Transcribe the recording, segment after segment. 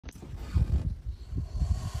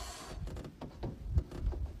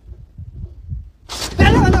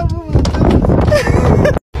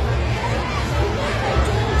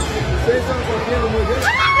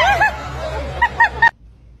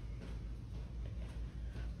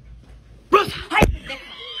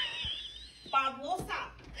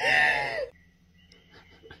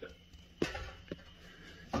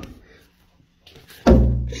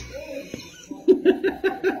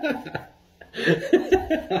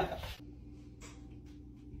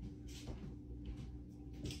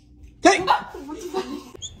Take.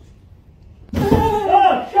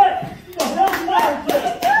 Oh shit!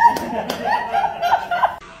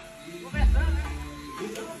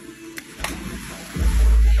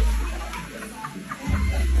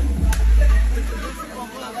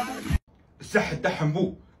 السح الدحم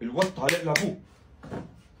بو الوط طالع لابوه.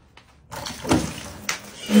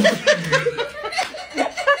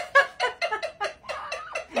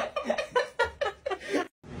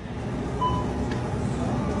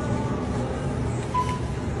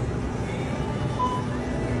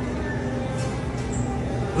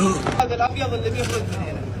 هذا الابيض اللي بيخرج من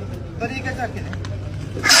هنا طريقته كذا.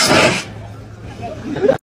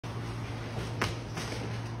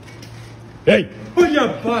 Hey! Oh, you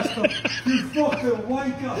bastard! You fucking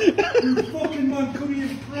wanker! You fucking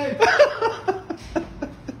Mancunian prick!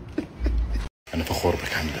 أنا فخور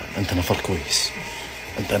بك حمدان، أنت نفر كويس.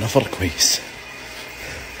 أنت نفر كويس.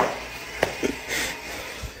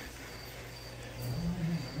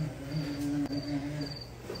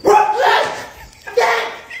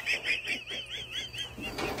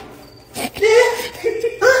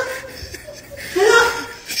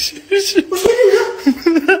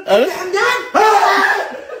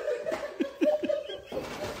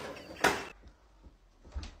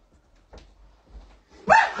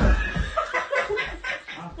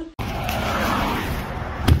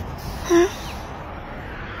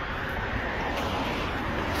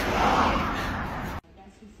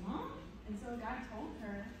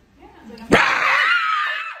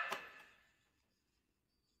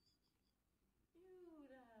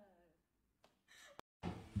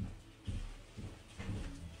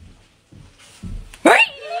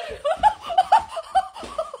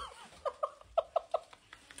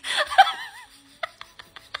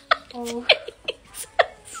 Oh.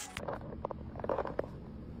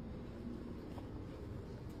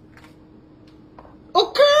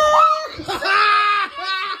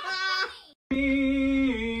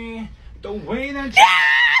 The way that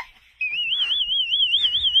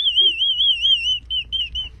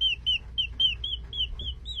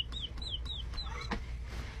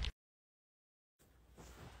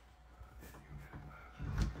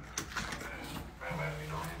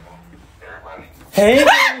Hey!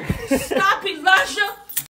 Stop it, Russia!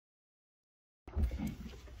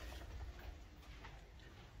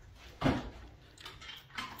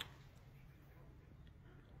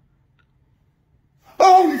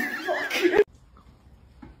 Oh, fuck!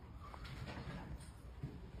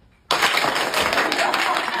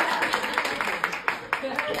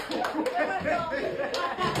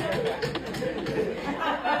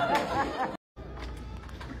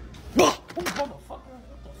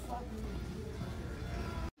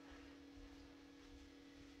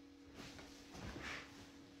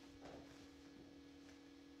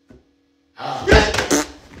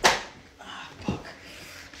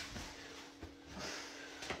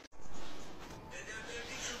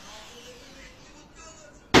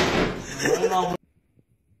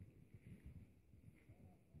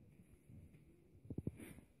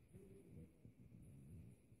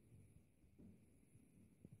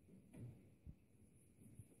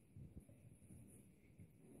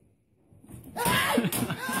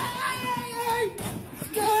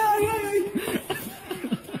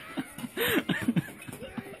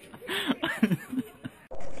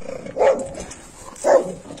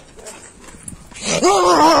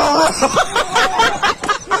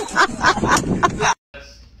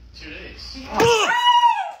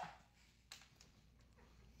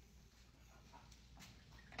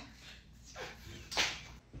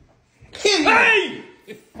 Hey!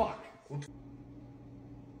 Fuck.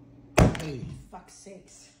 Hey. Fuck's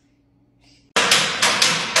sakes.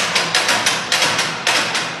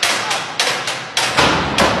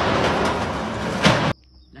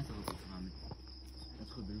 لا تغلط كامل.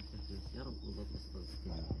 ادخل بالمستقبل يا رب وضبط الصوت.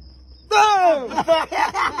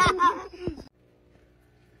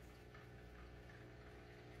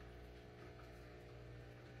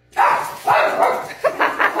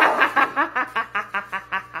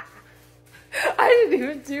 I didn't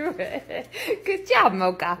even do it. Good job,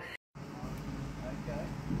 Mocha.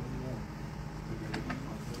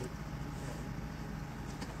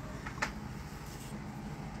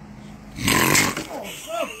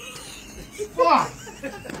 Fuck!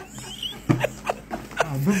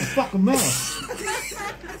 I'm in the fucking mouth.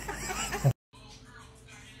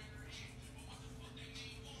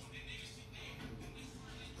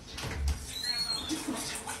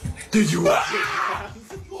 Did you?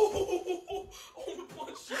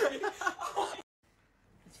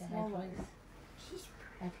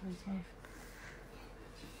 Please.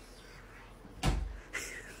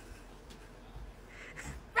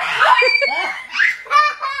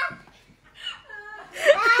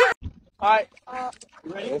 Alright.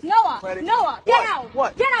 Noah, Ready? Noah, get out.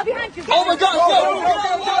 What? Get out behind you. Oh my God! Get out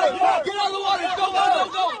of the water! Get out of the water! Go! Come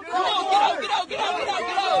on! Get out! Get out! Get out!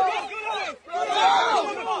 Get out! Get out!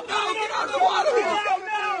 No! Get out of the water!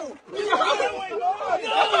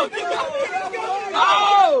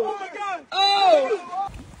 Oh! Oh!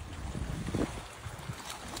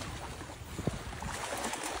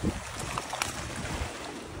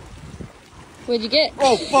 What'd you get?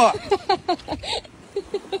 Oh fuck!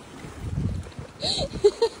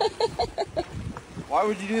 Why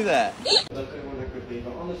would you do that?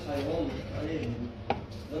 Anders ga je gewoon alleen.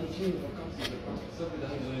 Dan is je vakantie. Snap je? Dan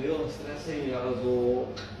heb je heel stress en je gaat zo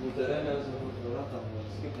moeten rennen en zo. Dat dan.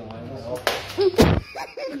 Skip dan maar.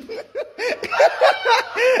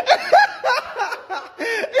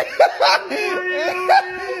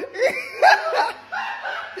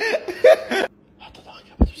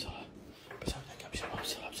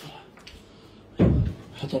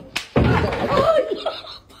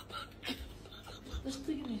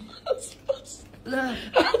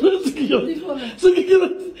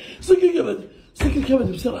 سك الكبد سك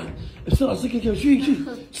الكبد بسرعة بسرعة سك الكبد شوي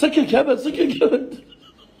سك الكبد سك الكبد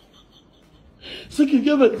سك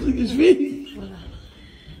الكبد ايش فيه؟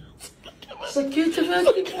 سكيت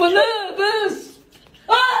فاسك ولا بس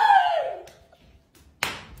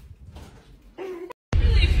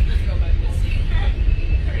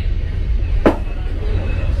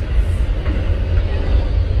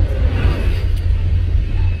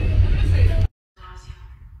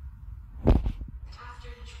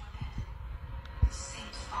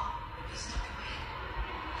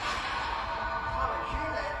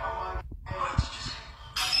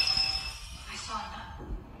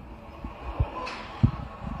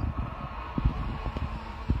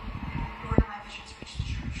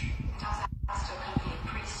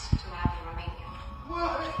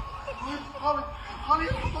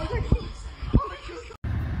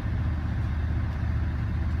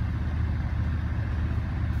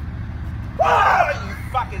You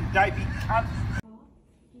fucking dopey cunt!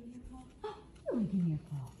 Give me a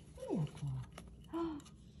call. Give me a call.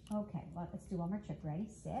 Okay, well, let's do one more trick. Ready?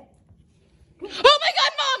 Sit. Oh my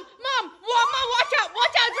God, Mom! Mom! Mom, watch out!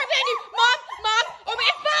 Watch out! It's right behind you! Mom! Mom! Oh my,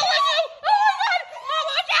 it's following you! Oh my God! Mom,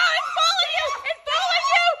 watch out! It's following you! It's following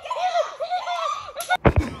you!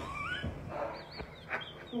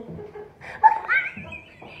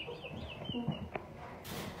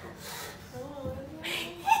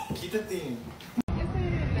 Quítate.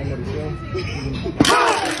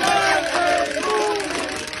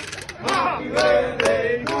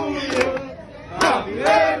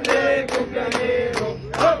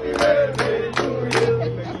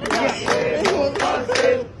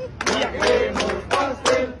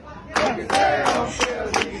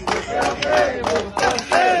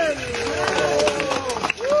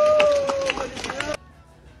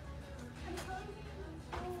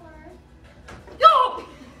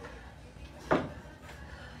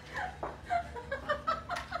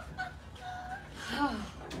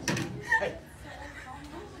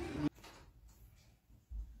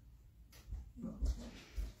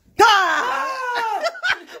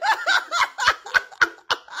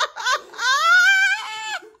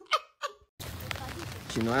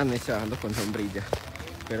 Si no, Anne se bajando con sombrilla.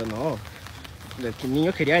 Pero no, el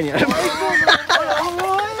niño quería venir.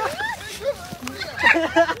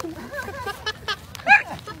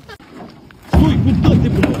 Ой, куда ты,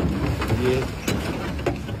 блядь?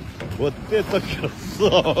 Вот это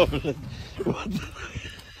красава, блядь.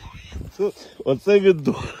 Оце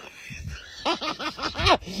відео.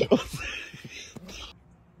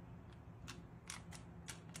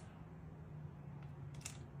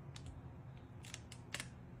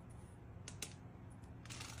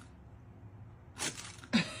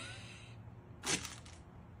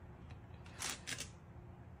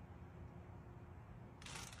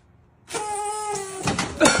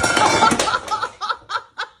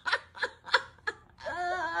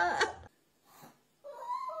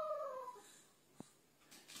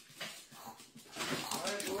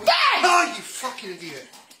 Oh, you fucking idiot!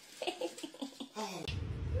 Oh.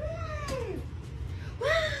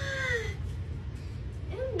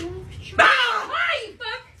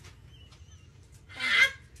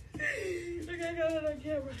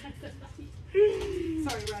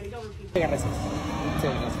 Sorry, Roddy, don't repeat. Gracias.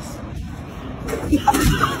 Muchas gracias.